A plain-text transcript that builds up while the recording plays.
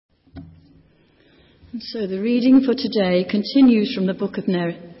And so the reading for today continues from the book of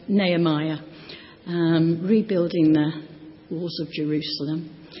Nehemiah, rebuilding the walls of Jerusalem.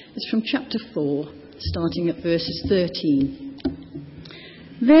 It's from chapter 4, starting at verses 13.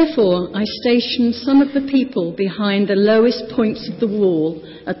 Therefore I stationed some of the people behind the lowest points of the wall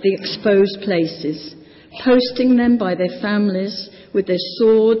at the exposed places, posting them by their families with their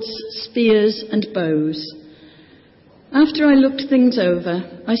swords, spears and bows. After I looked things over,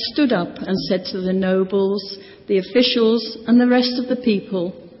 I stood up and said to the nobles, the officials and the rest of the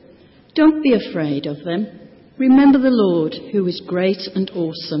people, "Don't be afraid of them. Remember the Lord, who is great and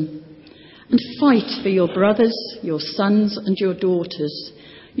awesome, and fight for your brothers, your sons and your daughters,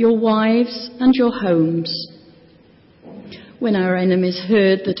 your wives and your homes." When our enemies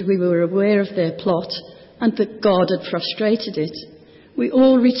heard that we were aware of their plot and that God had frustrated it, we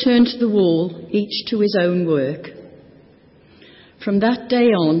all returned to the wall, each to his own work. From that day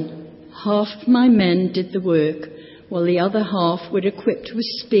on, half of my men did the work, while the other half were equipped with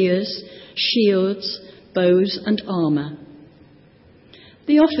spears, shields, bows and armour.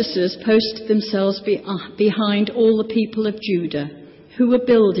 The officers posted themselves behind all the people of Judah, who were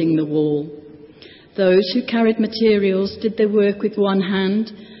building the wall. Those who carried materials did their work with one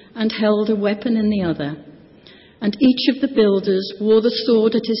hand and held a weapon in the other, and each of the builders wore the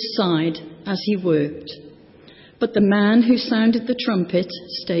sword at his side as he worked. But the man who sounded the trumpet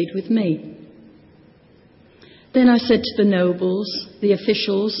stayed with me. Then I said to the nobles, the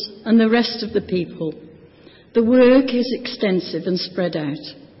officials, and the rest of the people, "The work is extensive and spread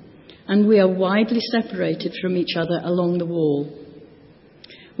out, and we are widely separated from each other along the wall.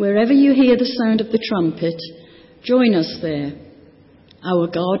 Wherever you hear the sound of the trumpet, join us there. Our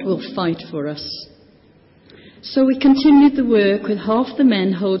God will fight for us." So we continued the work with half the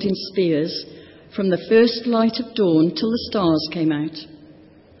men holding spears, from the first light of dawn till the stars came out.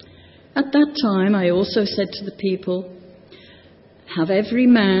 At that time I also said to the people, "Have every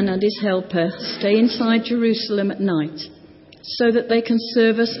man and his helper stay inside Jerusalem at night, so that they can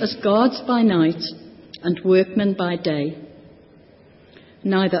serve us as guards by night and workmen by day."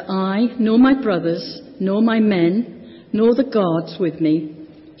 Neither I, nor my brothers, nor my men, nor the guards with me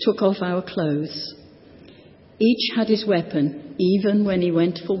took off our clothes. Each had his weapon, even when he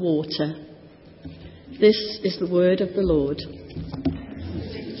went for water. This is the word of the Lord.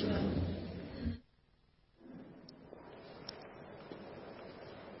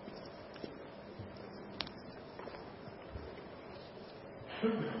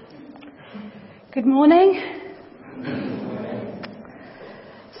 Good morning.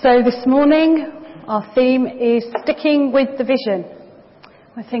 So this morning our theme is sticking with the vision.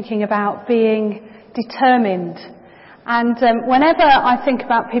 We're thinking about being determined. And whenever I think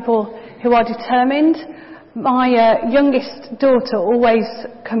about people who are determined, my youngest daughter always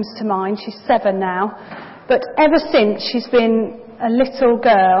comes to mind. She's 7 now. But ever since she's been a little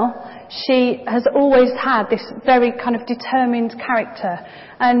girl, she has always had this very kind of determined character.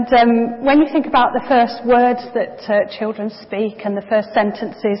 And when you think about the first words that children speak and the first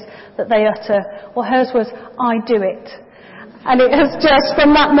sentences that they utter, well, hers was, "I do it." And it has just,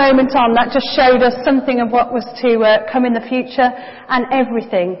 from that moment on, that just showed us something of what was to come in the future, and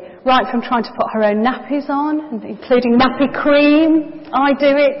everything, right from trying to put her own nappies on, including nappy cream, "I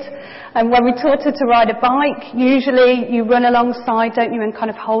do it." And when we taught her to ride a bike, usually you run alongside, don't you, and kind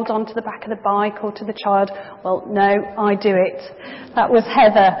of hold on to the back of the bike or to the child. Well, no, "I do it." That was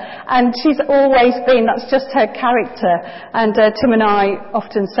Heather. And she's always been, that's just her character. And Tim and I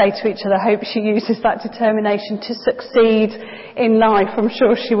often say to each other, I hope she uses that determination to succeed in life. I'm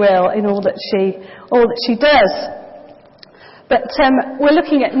sure she will in all that she does. But we're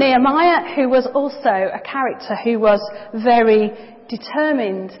looking at Nehemiah, who was also a character who was very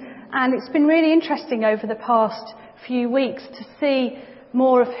determined. And it's been really interesting over the past few weeks to see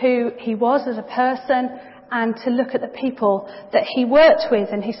more of who he was as a person and to look at the people that he worked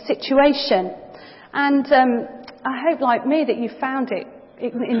with and his situation. And I hope, like me, that you found it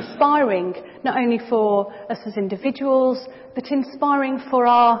inspiring, not only for us as individuals, but inspiring for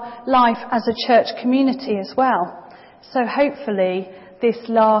our life as a church community as well. So hopefully this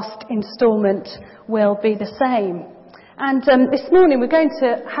last instalment will be the same. And this morning we're going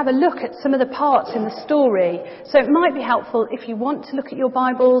to have a look at some of the parts in the story. So it might be helpful if you want to look at your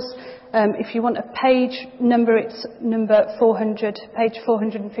Bibles. If you want a page number, it's number 400, page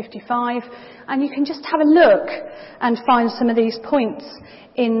 455. And you can just have a look and find some of these points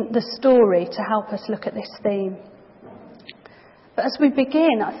in the story to help us look at this theme. But as we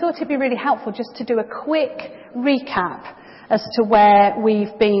begin, I thought it'd be really helpful just to do a quick recap as to where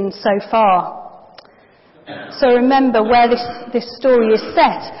we've been so far. So remember where this story is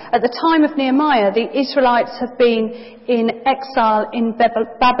set. At the time of Nehemiah, the Israelites have been in exile in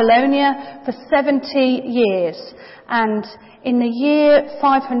Babylonia for 70 years. And in the year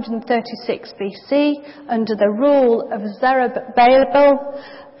 536 BC, under the rule of Zerubbabel,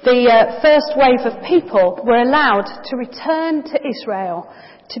 the first wave of people were allowed to return to Israel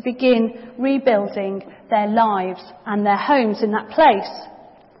to begin rebuilding their lives and their homes in that place.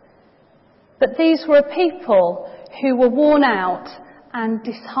 But these were a people who were worn out and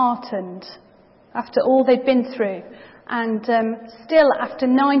disheartened after all they'd been through. And still, after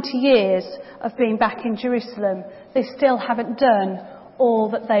 90 years of being back in Jerusalem, they still haven't done all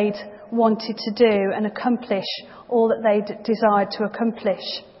that they'd wanted to do and accomplish all that they'd desired to accomplish.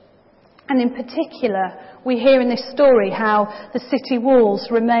 And in particular, we hear in this story how the city walls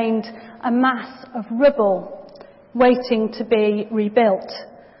remained a mass of rubble waiting to be rebuilt.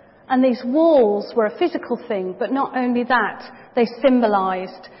 And these walls were a physical thing, but not only that, they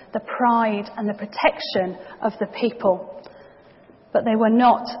symbolised the pride and the protection of the people. But they were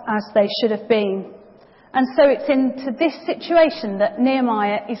not as they should have been. And so it's into this situation that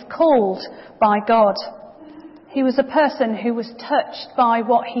Nehemiah is called by God. He was a person who was touched by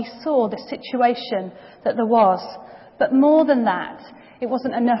what he saw, the situation that there was. But more than that, it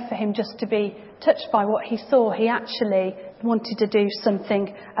wasn't enough for him just to be touched by what he saw. He actually wanted to do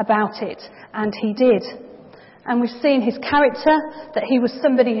something about it, and he did. And we've seen his character, that he was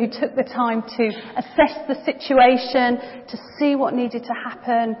somebody who took the time to assess the situation, to see what needed to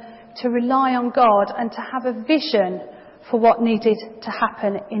happen, to rely on God, and to have a vision for what needed to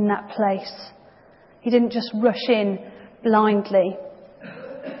happen in that place. He didn't just rush in blindly.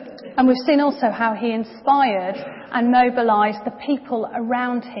 And we've seen also how he inspired and mobilised the people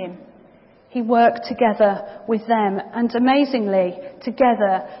around him. He worked together with them, and amazingly,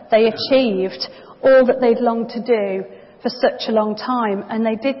 together they achieved all that they'd longed to do for such a long time, and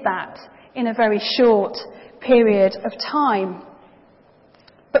they did that in a very short period of time.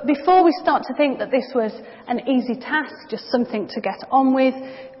 But before we start to think that this was an easy task, just something to get on with,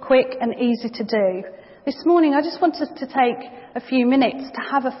 quick and easy to do, this morning I just want us to take a few minutes to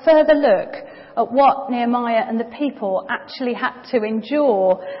have a further look at what Nehemiah and the people actually had to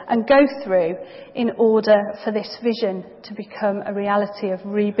endure and go through in order for this vision to become a reality of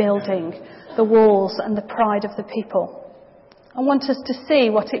rebuilding the walls and the pride of the people. I want us to see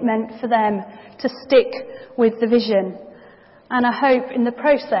what it meant for them to stick with the vision. And I hope in the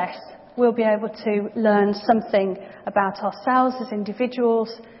process we'll be able to learn something about ourselves as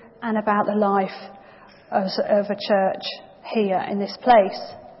individuals and about the life of a church here in this place.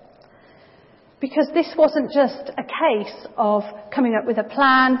 Because this wasn't just a case of coming up with a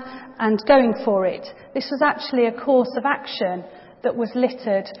plan and going for it. This was actually a course of action that was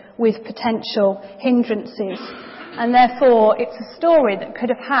littered with potential hindrances. And therefore, it's a story that could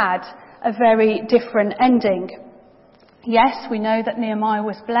have had a very different ending. Yes, we know that Nehemiah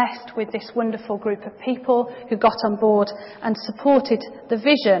was blessed with this wonderful group of people who got on board and supported the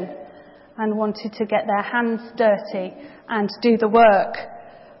vision and wanted to get their hands dirty and do the work.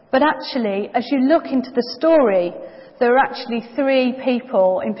 But actually, as you look into the story, there are actually three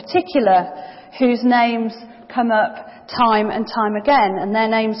people in particular whose names come up time and time again. And their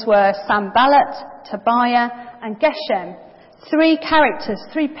names were Sanballat, Tobiah and Geshem. Three characters,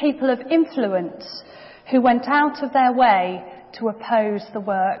 three people of influence who went out of their way to oppose the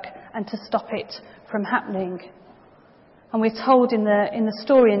work and to stop it from happening. And we're told in the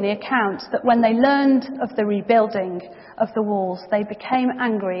story, in the account, that when they learned of the rebuilding of the walls, they became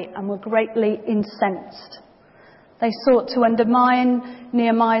angry and were greatly incensed. They sought to undermine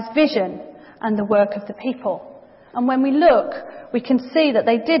Nehemiah's vision and the work of the people. And when we look, we can see that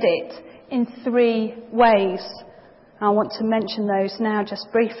they did it in three ways. I want to mention those now just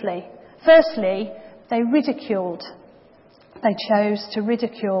briefly. Firstly, they ridiculed. They chose to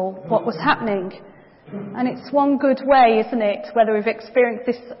ridicule what was happening. And it's one good way, isn't it? Whether we've experienced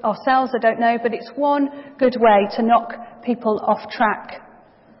this ourselves, I don't know, but it's one good way to knock people off track.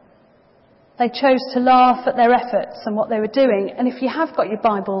 They chose to laugh at their efforts and what they were doing. And if you have got your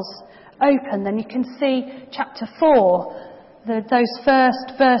Bibles open, then you can see chapter 4, those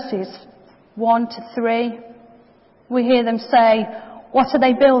first verses, 1 to 3. We hear them say, "What are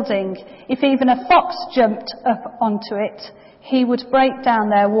they building? If even a fox jumped up onto it, he would break down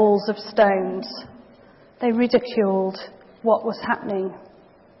their walls of stones." They ridiculed what was happening.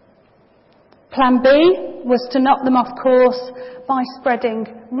 Plan B was to knock them off course by spreading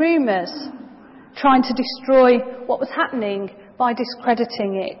rumours, trying to destroy what was happening by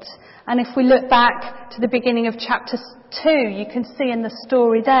discrediting it. And if we look back to the beginning of chapter 2, you can see in the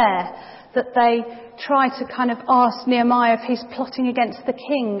story there that they try to kind of ask Nehemiah if he's plotting against the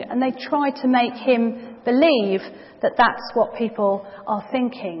king, and they try to make him believe that that's what people are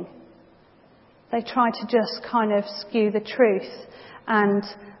thinking. They try to just kind of skew the truth and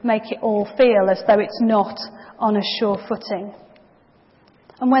make it all feel as though it's not on a sure footing.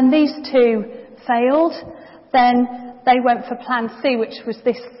 And when these two failed, then they went for plan C, which was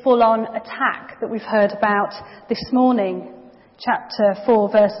this full-on attack that we've heard about this morning. Chapter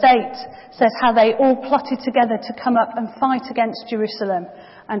 4, verse 8 says how they all plotted together to come up and fight against Jerusalem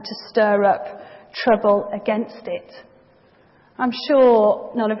and to stir up trouble against it. I'm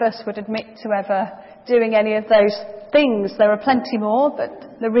sure none of us would admit to ever doing any of those things. There are plenty more,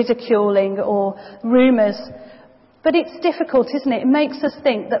 but the ridiculing or rumours. But it's difficult, isn't it? It makes us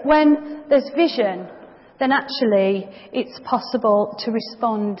think that when there's vision, then actually it's possible to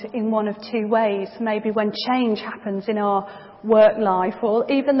respond in one of two ways. Maybe when change happens in our work life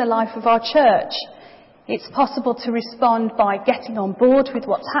or even the life of our church. It's possible to respond by getting on board with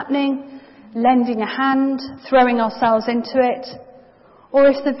what's happening, lending a hand, throwing ourselves into it. Or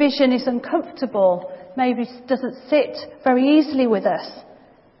if the vision is uncomfortable, maybe doesn't sit very easily with us.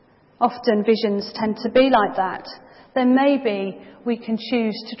 Often visions tend to be like that. Then maybe we can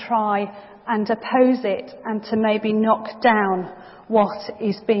choose to try and oppose it and to maybe knock down what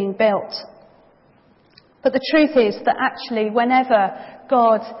is being built. But the truth is that actually whenever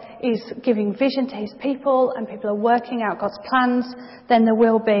God is giving vision to his people and people are working out God's plans, then there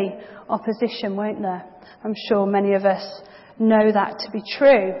will be opposition, won't there? I'm sure many of us know that to be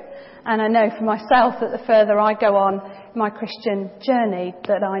true. And I know for myself that the further I go on my Christian journey,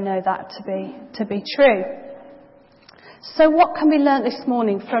 that I know that to be true. So what can we learn this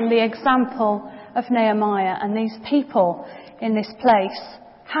morning from the example of Nehemiah and these people in this place?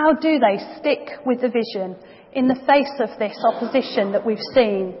 How do they stick with the vision in the face of this opposition that we've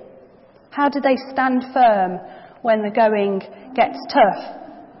seen? How do they stand firm when the going gets tough?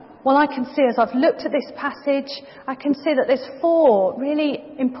 Well, I can see as I've looked at this passage, I can see that there's 4 really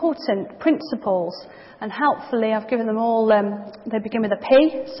important principles. And helpfully, I've given them all, they begin with a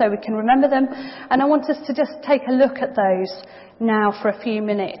P, so we can remember them. And I want us to just take a look at those now for a few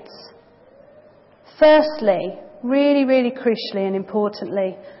minutes. Firstly, really, really crucially and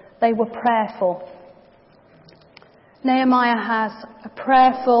importantly, they were prayerful. Nehemiah has a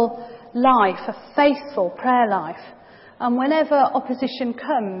prayerful life, a faithful prayer life. And whenever opposition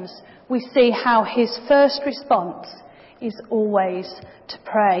comes, we see how his first response is always to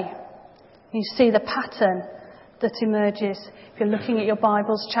pray. You see the pattern that emerges. If you're looking at your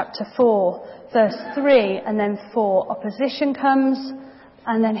Bibles, chapter 4, verse 3 and then 4, opposition comes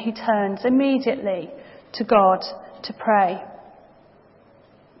and then he turns immediately to God to pray.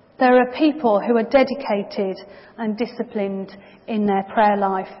 There are people who are dedicated and disciplined in their prayer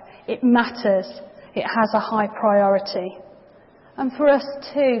life. It matters. It has a high priority. And for us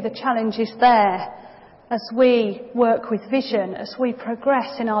too, the challenge is there as we work with vision, as we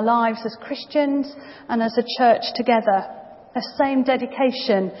progress in our lives as Christians and as a church together. The same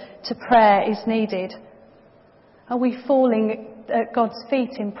dedication to prayer is needed. Are we falling at God's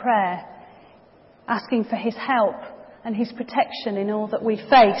feet in prayer, asking for his help and his protection in all that we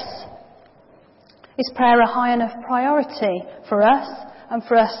face? Is prayer a high enough priority for us and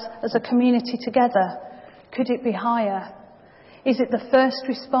for us as a community together? Could it be higher? Is it the first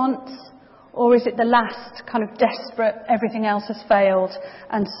response, or is it the last, kind of desperate, everything else has failed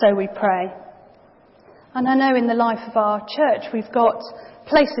and so we pray? And I know in the life of our church we've got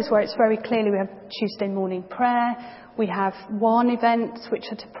places where it's very clearly we have Tuesday morning prayer, we have one events which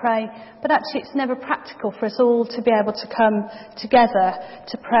are to pray, but actually it's never practical for us all to be able to come together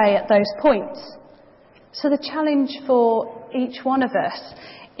to pray at those points. So the challenge for each one of us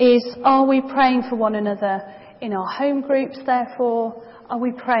is, are we praying for one another in our home groups, therefore? Are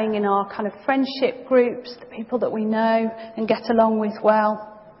we praying in our kind of friendship groups, the people that we know and get along with well?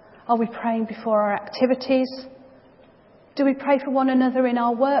 Are we praying before our activities? Do we pray for one another in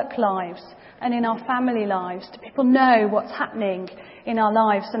our work lives and in our family lives? Do people know what's happening in our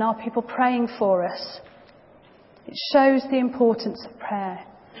lives, and are people praying for us? It shows the importance of prayer.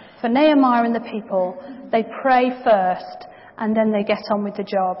 For Nehemiah and the people, they pray first and then they get on with the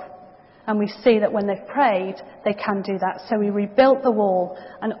job. And we see that when they've prayed, they can do that. So we rebuilt the wall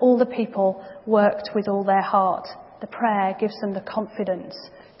and all the people worked with all their heart. The prayer gives them the confidence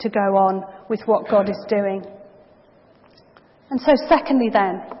to go on with what God is doing. And so secondly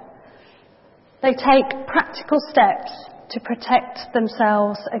then, they take practical steps to protect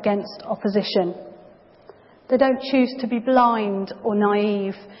themselves against opposition. They don't choose to be blind or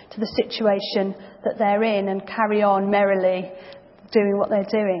naive to the situation that they're in and carry on merrily doing what they're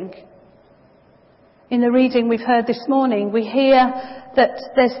doing. In the reading we've heard this morning, we hear that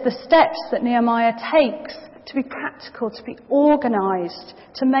there's the steps that Nehemiah takes to be practical, to be organised,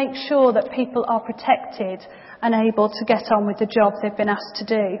 to make sure that people are protected and able to get on with the job they've been asked to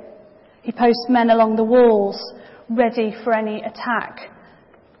do. He posts men along the walls, ready for any attack.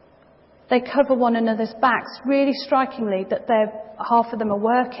 They cover one another's backs, really strikingly that half of them are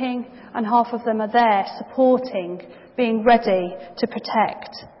working and half of them are there supporting, being ready to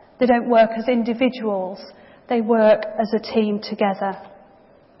protect. They don't work as individuals, they work as a team together.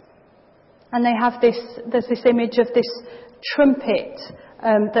 And they have there's this image of this trumpet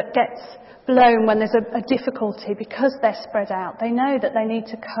that gets blown when there's a difficulty because they're spread out. They know that they need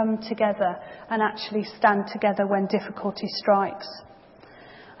to come together and actually stand together when difficulty strikes.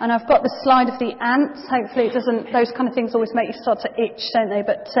 And I've got the slide of the ants. Hopefully it doesn't, those kind of things always make you start to itch, don't they?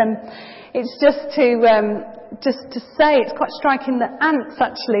 But it's just to say, it's quite striking that ants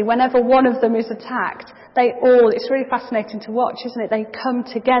actually, whenever one of them is attacked, it's really fascinating to watch, isn't it? They come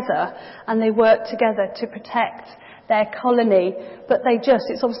together and they work together to protect their colony, but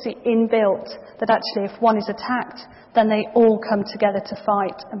it's obviously inbuilt that actually if one is attacked, then they all come together to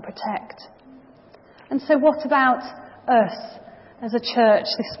fight and protect. And so what about us as a church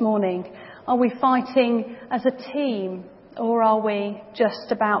this morning? Are we fighting as a team, or are we just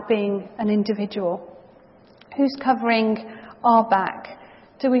about being an individual? Who's covering our back?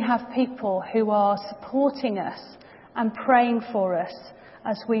 Do we have people who are supporting us and praying for us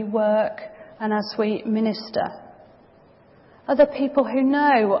as we work and as we minister? Are there people who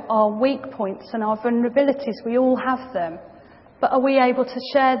know our weak points and our vulnerabilities? We all have them. But are we able to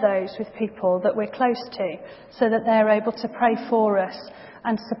share those with people that we're close to so that they're able to pray for us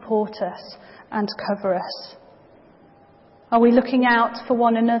and support us and cover us? Are we looking out for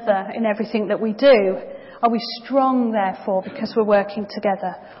one another in everything that we do? Are we strong, therefore, because we're working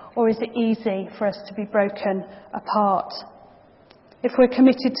together? Or is it easy for us to be broken apart? If we're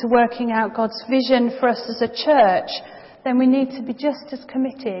committed to working out God's vision for us as a church, then we need to be just as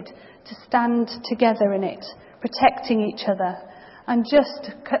committed to stand together in it, protecting each other, and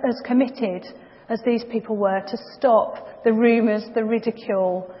just as committed as these people were to stop the rumours, the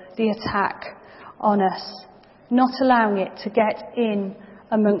ridicule, the attack on us, not allowing it to get in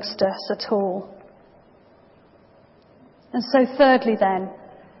amongst us at all. And so thirdly then,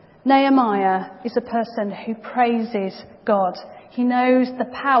 Nehemiah is a person who praises God. He knows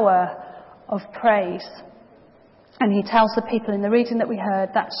the power of praise. And he tells the people in the reading that we heard,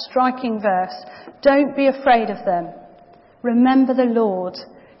 that striking verse, don't be afraid of them. Remember the Lord,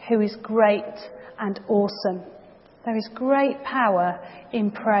 who is great and awesome. There is great power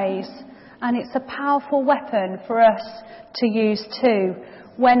in praise. And it's a powerful weapon for us to use too,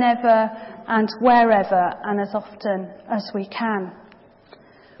 whenever and wherever and as often as we can.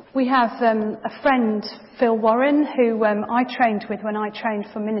 We have a friend, Phil Warren, who I trained with when I trained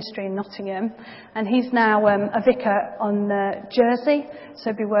for ministry in Nottingham, and he's now a vicar on Jersey,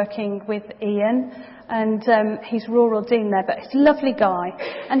 so he'll be working with Ian, and he's rural dean there, but he's a lovely guy.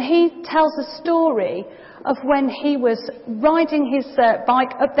 And he tells a story of when he was riding his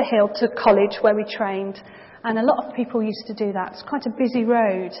bike up the hill to college where we trained, and a lot of people used to do that. It's quite a busy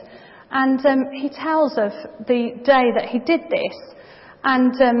road. And he tells of the day that he did this.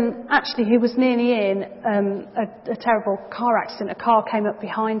 And actually he was nearly in a terrible car accident. A car came up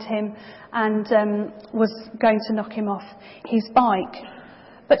behind him and was going to knock him off his bike.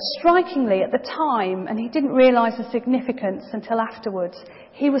 But strikingly at the time, and he didn't realise the significance until afterwards,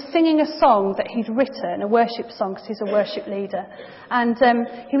 he was singing a song that he'd written, a worship song, because he's a worship leader. And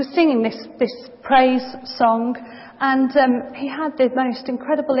he was singing this praise song, and he had the most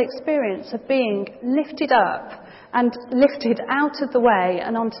incredible experience of being lifted up and lifted out of the way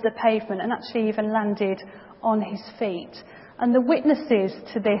and onto the pavement, and actually even landed on his feet. And the witnesses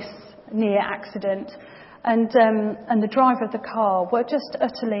to this near accident and the driver of the car were just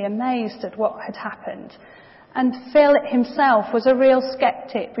utterly amazed at what had happened. And Phil himself was a real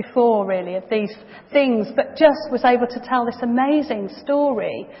sceptic before, really, of these things, but just was able to tell this amazing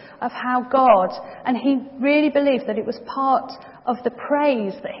story of how God, and he really believed that it was part of the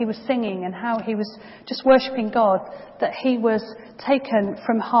praise that he was singing and how he was just worshipping God, that he was taken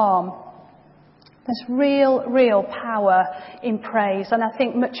from harm. There's real power in praise, and I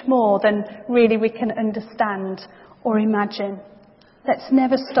think much more than really we can understand or imagine. Let's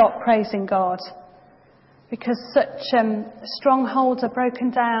never stop praising God, because such strongholds are broken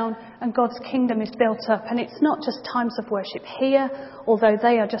down and God's kingdom is built up. And it's not just times of worship here, although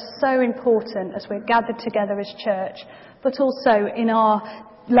they are just so important as we're gathered together as church, but also in our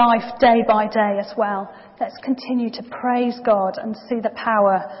life day by day as well. Let's continue to praise God and see the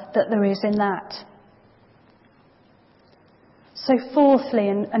power that there is in that. So fourthly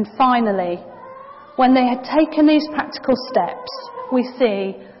and finally, when they had taken these practical steps, we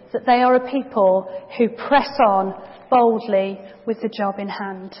see that they are a people who press on boldly with the job in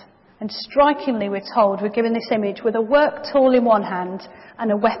hand. And strikingly, we're told, we're given this image with a work tool in one hand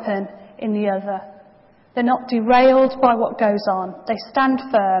and a weapon in the other. They're not derailed by what goes on. They stand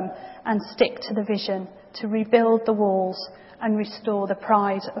firm and stick to the vision to rebuild the walls and restore the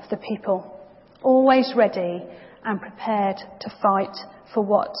pride of the people. Always ready and prepared to fight for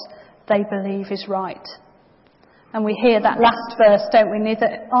what they believe is right. And we hear that last verse, don't we?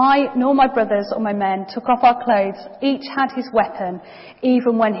 Neither I nor my brothers or my men took off our clothes. Each had his weapon,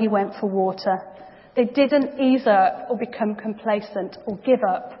 even when he went for water. They didn't ease up or become complacent or give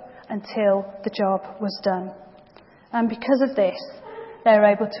up until the job was done. And because of this, they're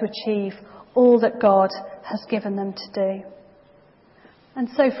able to achieve all that God has given them to do. And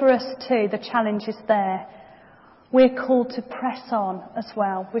so for us too, the challenge is there. We're called to press on as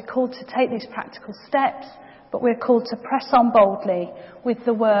well. We're called to take these practical steps, but we're called to press on boldly with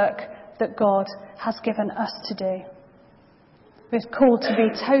the work that God has given us to do. We're called to be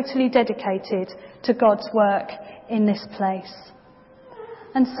totally dedicated to God's work in this place.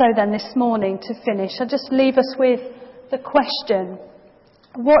 And so then this morning, to finish, I'll just leave us with the question,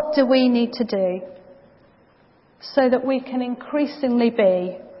 what do we need to do so that we can increasingly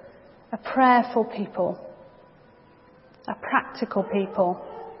be a prayerful people, a practical people,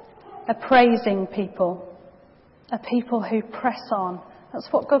 a praising people, a people who press on? That's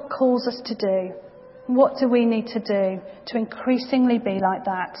what God calls us to do. What do we need to do to increasingly be like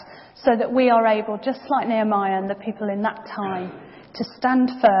that so that we are able, just like Nehemiah and the people in that time, to stand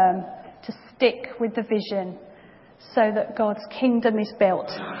firm, to stick with the vision so that God's kingdom is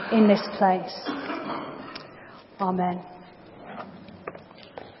built in this place? Amen.